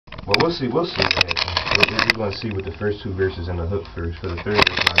Well, we'll see what happens. We're going to see with the first two verses and the hook first, because the third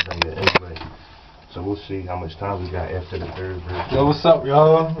verse not done yet anyway. So we'll see how much time we got after the third verse. Yo, what's up,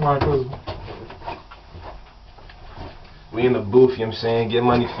 y'all? We in the booth, you know what I'm saying? Get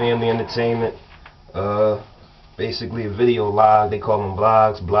Money Family Entertainment. Basically a video live. They call them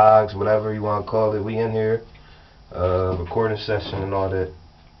blogs, whatever you want to call it. We in here. Recording session and all that.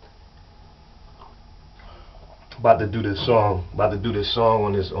 About to do this song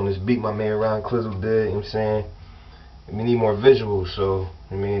on this beat my man Ron Clizzle did, you know what I'm saying? We need more visuals, so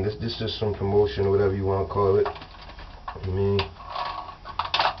I mean this is just some promotion or whatever you want to call it. I mean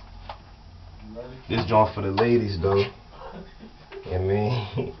this joint for the ladies though. I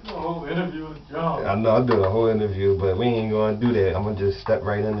mean the whole interview with John. I know I'm doing a whole interview, but we ain't gonna do that. I'm gonna just step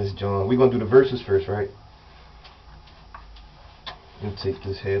right in this joint. We gonna do the verses first, right? Let me take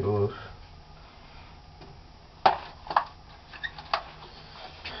this head off.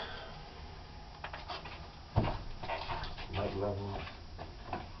 Light level.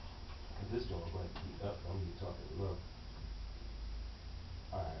 This joint might be up. I'm gonna be talking low.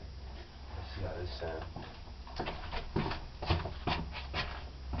 Alright. Let's see how this sounds.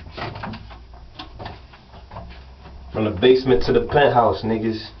 From the basement to the penthouse,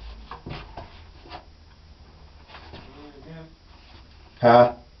 niggas.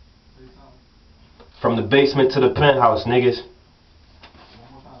 Huh? From the basement to the penthouse, niggas.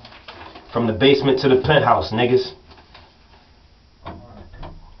 From the basement to the penthouse, niggas.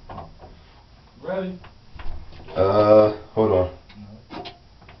 Ready? Hold on.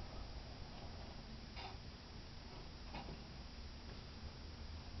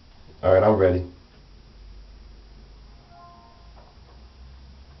 Alright, I'm ready.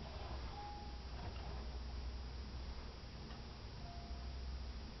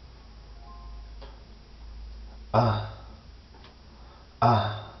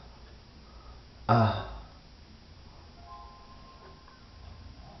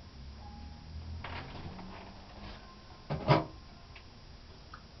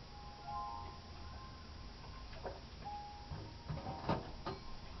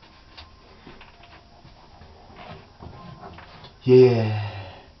 Yeah.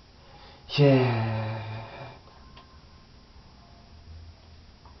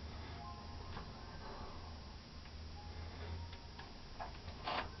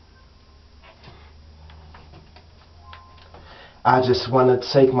 I just wanna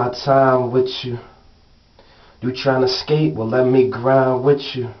take my time with you. You tryna skate? Well, let me grind with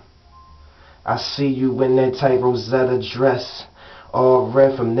you. I see you in that tight Rosetta dress, all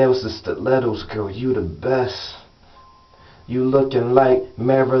red from nails to stilettos. Girl, you the best. You looking like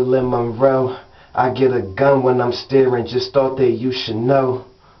Marilyn Monroe. I get a gun when I'm staring, just thought that you should know.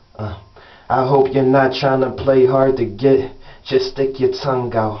 I hope you're not trying to play hard to get. Just stick your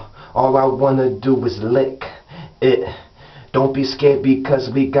tongue out. All I wanna do is lick it. Don't be scared because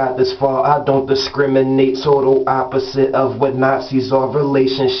we got this far. I don't discriminate, total opposite of what Nazis are.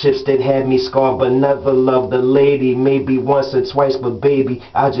 Relationships that had me scarred, but never loved a lady. Maybe once or twice, but baby,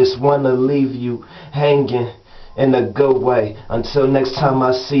 I just wanna leave you hanging in a good way until next time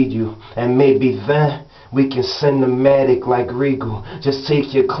I see you. And maybe then we can cinematic like Regal. Just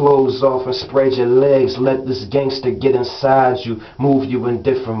take your clothes off and spread your legs. Let this gangster get inside you, move you in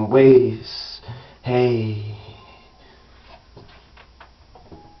different ways. Hey.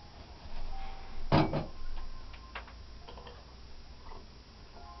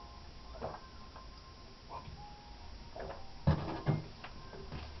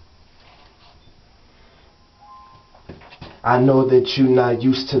 I know that you not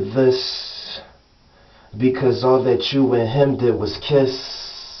used to this, because all that you and him did was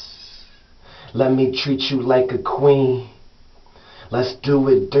kiss. Let me treat you like a queen. Let's do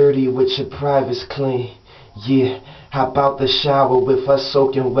it dirty with your privates clean. Yeah, hop out the shower with us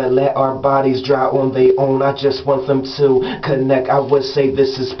soaking wet. Let our bodies dry on their own. I just want them to connect. I would say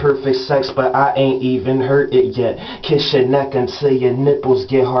this is perfect sex, but I ain't even heard it yet. Kiss your neck until your nipples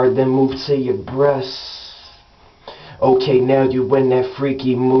get hard, then move to your breasts. Okay, now you in that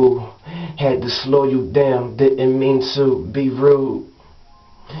freaky mood. Had to slow you down, didn't mean to be rude.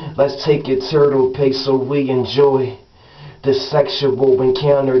 Let's take it turtle pace so we enjoy this sexual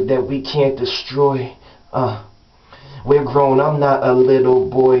encounter that we can't destroy. We're grown, I'm not a little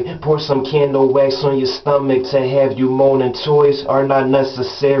boy. Pour some candle wax on your stomach to have you moaning. Toys are not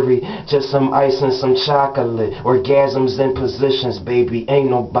necessary, just some ice and some chocolate. Orgasms in positions, baby,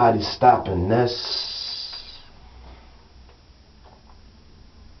 ain't nobody stopping this.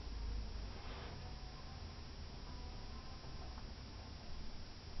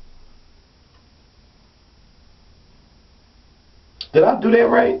 Did I do that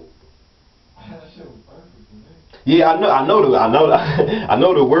right? That shit was perfect for me. Yeah, I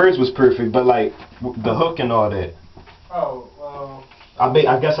know the words was perfect, but like the hook and all that. Oh, well.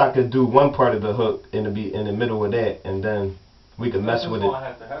 I guess I could do one part of the hook in the middle of that, and then we could mess with it.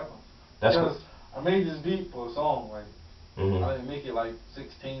 Have to happen. That's because I made this beat for a song, like Mhm. I didn't make it like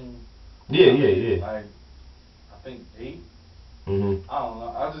 16. Yeah. Like I think 8. Mhm. I don't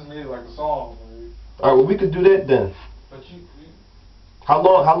know. I just made it like a song. All right, well we could do that then. But you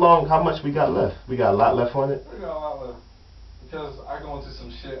How much we got left? We got a lot left on it? we got a lot left. Because I go into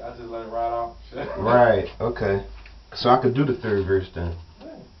some shit, I just let it ride out. Shit. Right, okay. So I could do the third verse then. Yeah,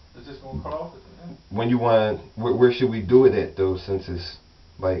 it's just gonna cut off at the end. When you want, where should we do it at though, since it's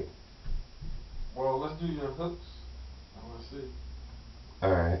like... Well, let's do your hooks. I wanna see.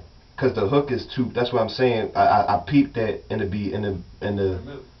 Alright. Cause the hook is too, that's what I'm saying. I peeped that in the beat, in the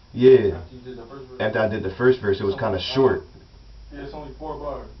Middle. yeah. After you did the first verse. After I did the first verse, it was kind of short. Yeah, it's only 4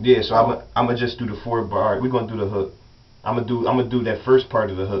 bars. Yeah, so I'm gonna just do the 4 bar. Alright, we're gonna do the hook. I'm gonna do that first part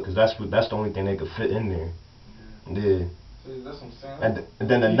of the hook, cause that's the only thing that could fit in there. Yeah. See, that's what I'm saying. And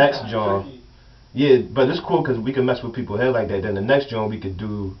then the next joint. Yeah, but it's cool because we can mess with people's head like that. Then the next joint we could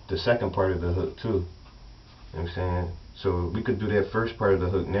do the second part of the hook too. You know what I'm saying? So we could do that first part of the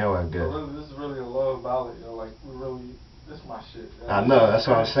hook now, I guess. Really, this is really a love ballad, yo. Like, this is my shit. I know, that's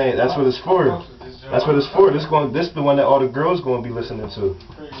what I'm saying. That's what it's for. That's what it's for. This the one that all the girls gonna be listening to.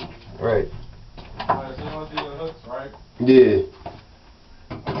 Right. Alright, so you wanna do the hooks, right? Yeah.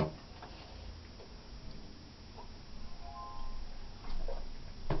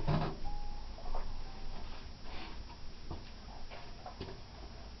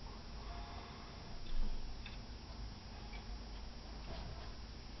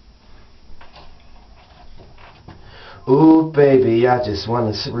 Ooh, baby, I just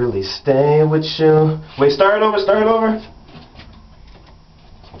wanna really stay with you. Wait, start over.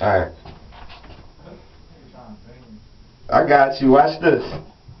 Alright. I got you. Watch this.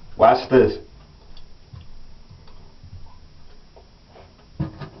 Watch this.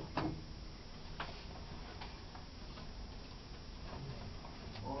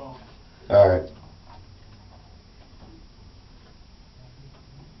 Alright.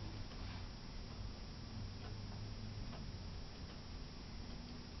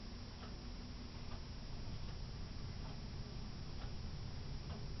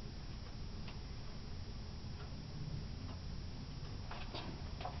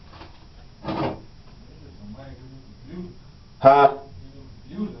 Huh?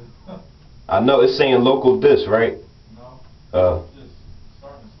 I know it's saying local diss, right? No. Just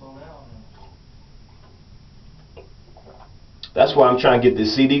starting to slow down. That's why I'm trying to get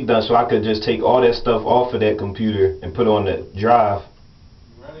this CD done so I could just take all that stuff off of that computer and put it on the drive.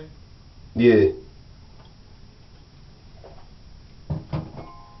 You ready? Yeah.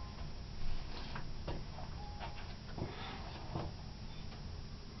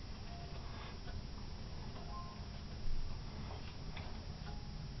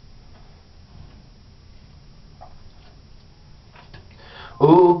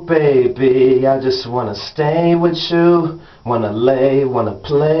 Ooh, baby, I just wanna stay with you. Wanna lay, wanna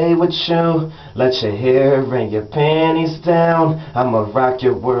play with you. Let your hair and your panties down. I'ma rock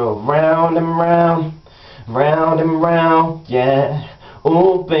your world round and round. Round and round, yeah.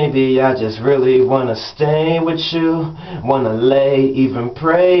 Ooh, baby, I just really wanna stay with you. Wanna lay, even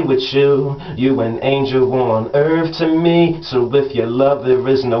pray with you. You an angel on earth to me. So with your love there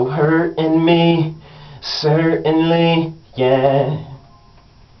is no hurt in me. Certainly, yeah.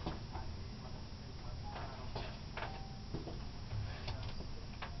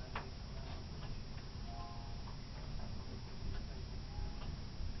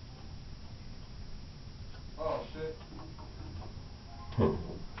 Oh, shit. I'm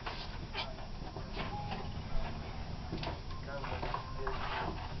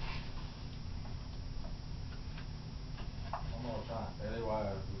gonna try and edit while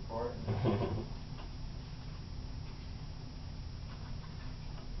I record.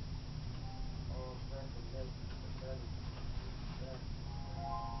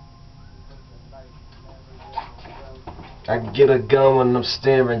 I get a gun when I'm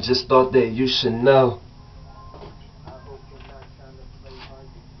staring, just thought that you should know.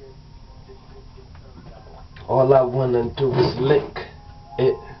 All I wanna do is lick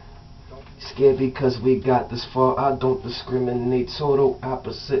it. Scared because we got this far, I don't discriminate, total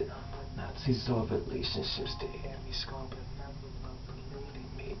opposite. Nazis or relationships, they hear me scorn, but never love a lady.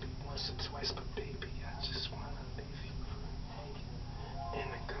 Maybe once or twice, but baby, I just wanna leave you hanging in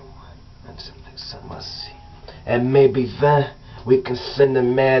a good one until next time I see. And maybe then We can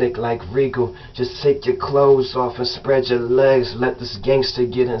cinematic like Regal. Just take your clothes off and spread your legs. Let this gangster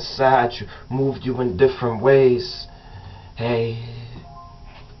get inside you, move you in different ways. Hey.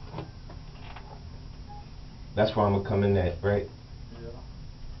 That's where I'm gonna come in at, right? Yeah.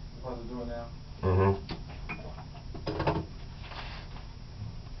 I'm about to do it now. Mm-hmm.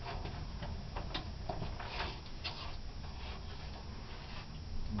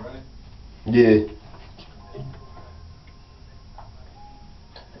 You ready? Yeah.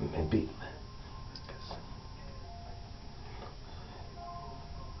 Maybe.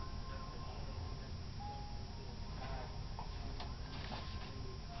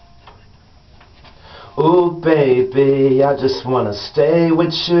 Ooh, baby, I just wanna stay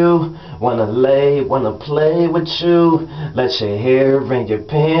with you. Wanna lay, wanna play with you. Let your hair and your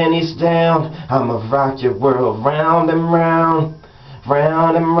panties down. I'ma rock your world round and round.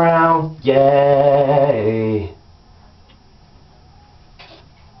 Round and round, yeah.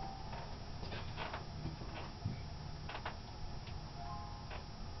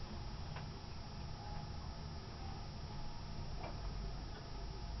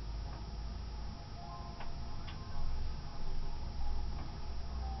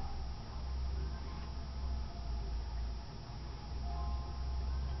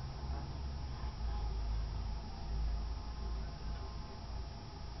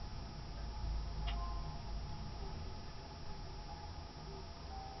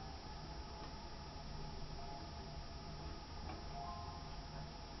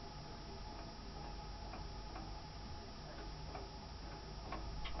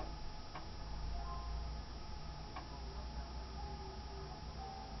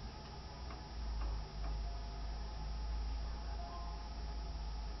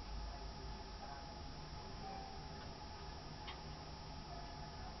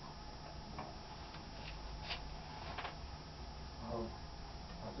 Oh,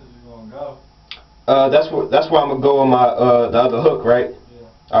 I think you're gonna go. That's where I'm gonna go on my the other hook, right?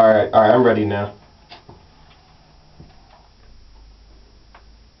 Yeah. Alright, I'm ready now.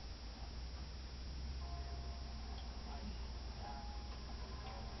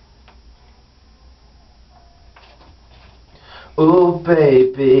 Ooh,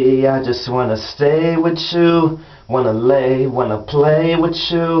 baby, I just wanna stay with you. Wanna lay, wanna play with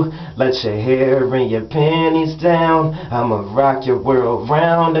you. Let your hair and your panties down. I'ma rock your world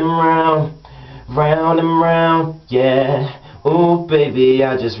round and round. Round and round, yeah. Ooh, baby,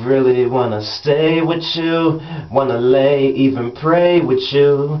 I just really wanna stay with you. Wanna lay, even pray with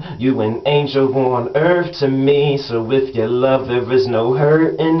you. You an angel on earth to me. So with your love there is no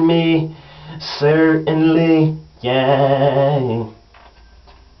hurt in me. Certainly, yeah.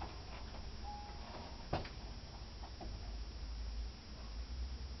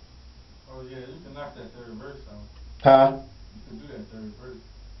 Oh yeah, you can knock that third verse out. Huh? You can do that third verse.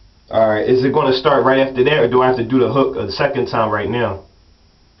 Alright, is it gonna start right after that, or do I have to do the hook the second time right now?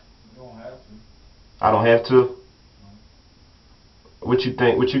 You don't have to. I don't have to? What you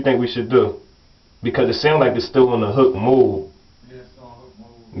think? What you think we should do? Because it sounds like it's still in the hook mode. Yeah, it's on hook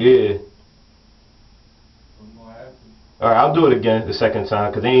mode. Yeah. So you don't have to. Alright, I'll do it again the second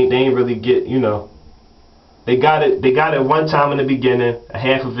time, cause they ain't really get, you know. They got it one time in the beginning, a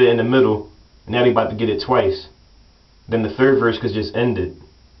half of it in the middle, and now they about to get it twice. Then the third verse could just end it.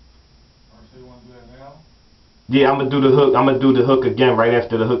 Alright, so you wanna do that now? Yeah, I'm gonna do the hook. I'm gonna do the hook again right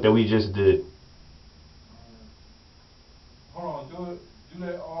after the hook that we just did. Hold on, do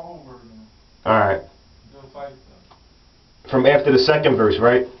that all over again. Alright. Do it twice though. From after the second verse,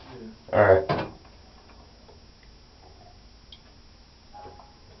 right? Yeah. Alright.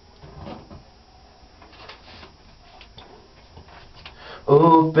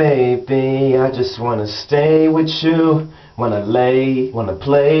 Ooh, baby, I just wanna stay with you. Wanna lay, wanna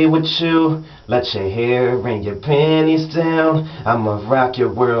play with you. Let your hair and your panties down. I'ma rock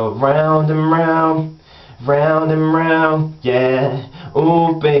your world round and round. Round and round, yeah.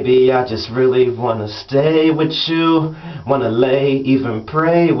 Ooh, baby, I just really wanna stay with you. Wanna lay, even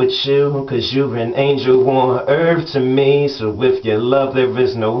pray with you. Cause you're an angel on earth to me. So with your love there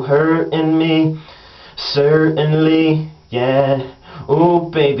is no hurt in me. Certainly, yeah. Ooh,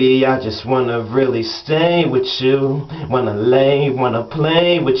 baby, I just wanna really stay with you. Wanna lay, wanna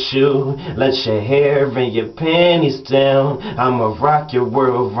play with you. Let your hair and your panties down. I'ma rock your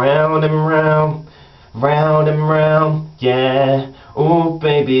world round and round. Round and round, yeah. Ooh,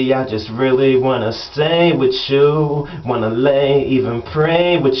 baby, I just really wanna stay with you. Wanna lay, even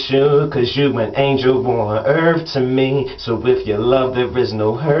pray with you. Cause you an angel on earth to me. So with your love there is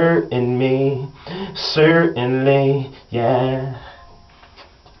no hurt in me. Certainly, yeah.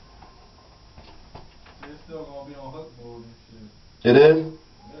 See, it's still gonna be on hook mode and shit. It is?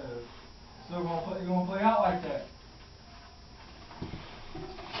 Yeah. Still gonna play out like that.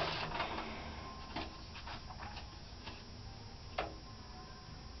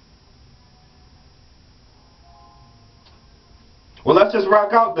 Well, let's just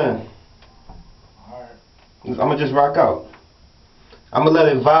rock out then. Alright. I'm gonna just rock out. I'm gonna let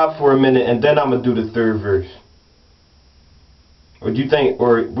it vibe for a minute and then I'm gonna do the third verse. Or do you think,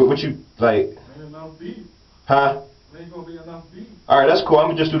 or what you like? Ain't enough beat. Huh? Ain't gonna be enough beat. Alright, that's cool. I'm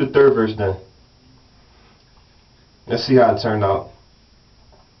gonna just do the third verse then. Let's see how it turned out.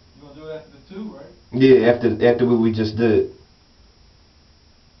 You gonna do it after the 2, right? Yeah, after what we just did.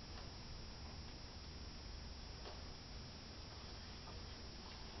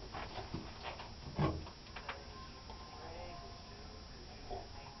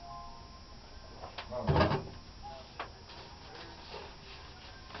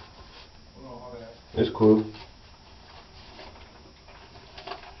 It's cool.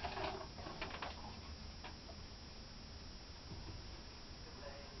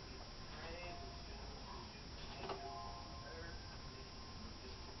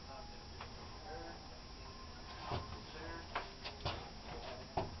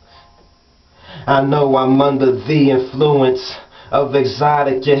 I know I'm under the influence of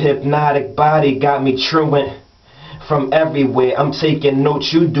exotic, your hypnotic body got me truant. From everywhere, I'm taking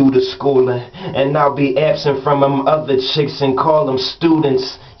notes, you do the schooling. And I'll be absent from them other chicks and call them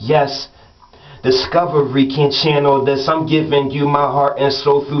students. Yes, discovery can channel this. I'm giving you my heart and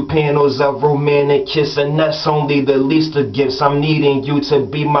soul through panels of romantic kiss. And that's only the least of gifts. I'm needing you to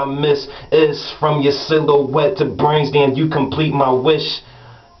be my miss. Is from your silhouette to brains, damn, you complete my wish.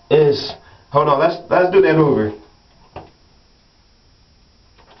 Is, hold on, let's do that over.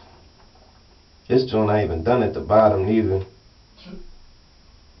 This joint I even done at the bottom neither.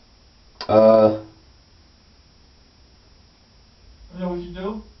 You know what you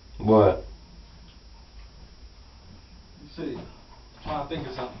do? What? You see, I'm trying to think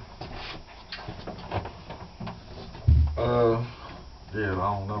of something. Yeah, I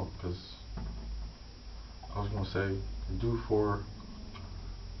don't know, cause I was gonna say do 4,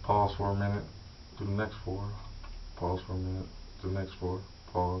 pause for a minute, do the next 4, pause for a minute, do the next 4,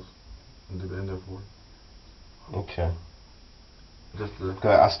 pause, and do the end of 4. Okay. Just to,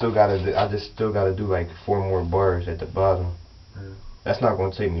 I just still gotta do like 4 more bars at the bottom. yeah. That's not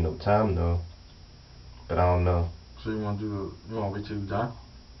gonna take me no time though. But I don't know. So you wanna wait till you done?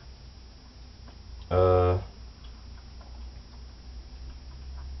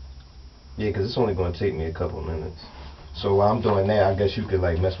 Yeah, cause it's only gonna take me a couple minutes. So while I'm doing that, I guess you could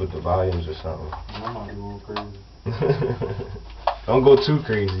like mess with the volumes or something. Yeah, I might be a little crazy. Don't go too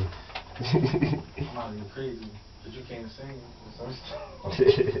crazy. I'm not even crazy, but you can't sing.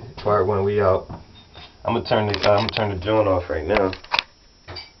 Part 1, we out. I'm gonna turn the joint off right now.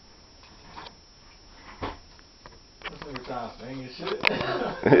 This nigga trying to sing and shit.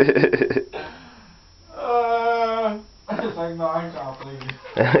 It's like, no, I ain't trying to play you.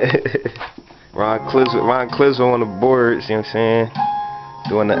 Ron Clizzo on the boards, you know what I'm saying?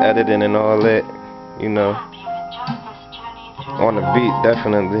 Doing the editing and all that, you know. On the beat,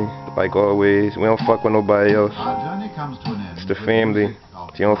 definitely, like always. We don't fuck with nobody else. It's the family.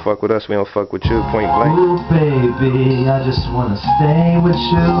 If you don't fuck with us, we don't fuck with you, point blank. Ooh, baby, I just wanna stay with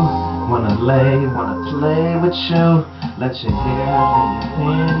you. Wanna play with you. Let your hair and your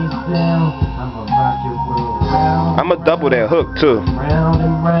panties down. I'ma rock your world round. I'ma double that hook too. Round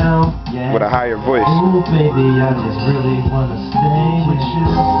and round, yeah. With a higher voice. Ooh, baby, I just really wanna stay with you.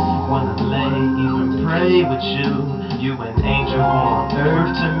 Wanna lay, even pray with you. You an angel on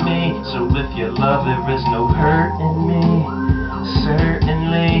earth to me. So if you love, there is no hurt in me.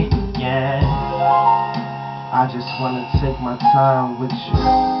 Certainly, yeah. I just wanna take my time with you.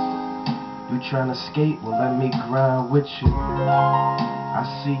 You tryna skate? Well, let me grind with you. I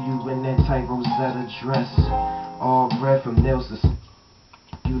see you in that tight Rosetta dress, all red from nails to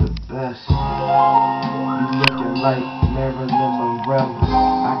you the best. You looking like Marilyn Monroe.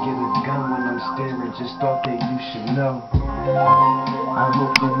 I get a gun when I'm staring, just thought that you should know. I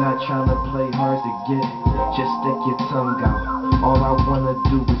hope you're not tryna play hard to get. Just stick your tongue out. All I wanna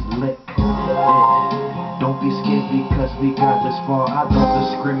do is lick it. Don't be scared because we got this far. I don't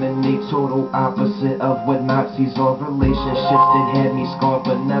discriminate, total opposite of what Nazis are. Relationships that had me scarred,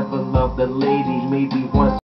 but never loved a lady. Maybe once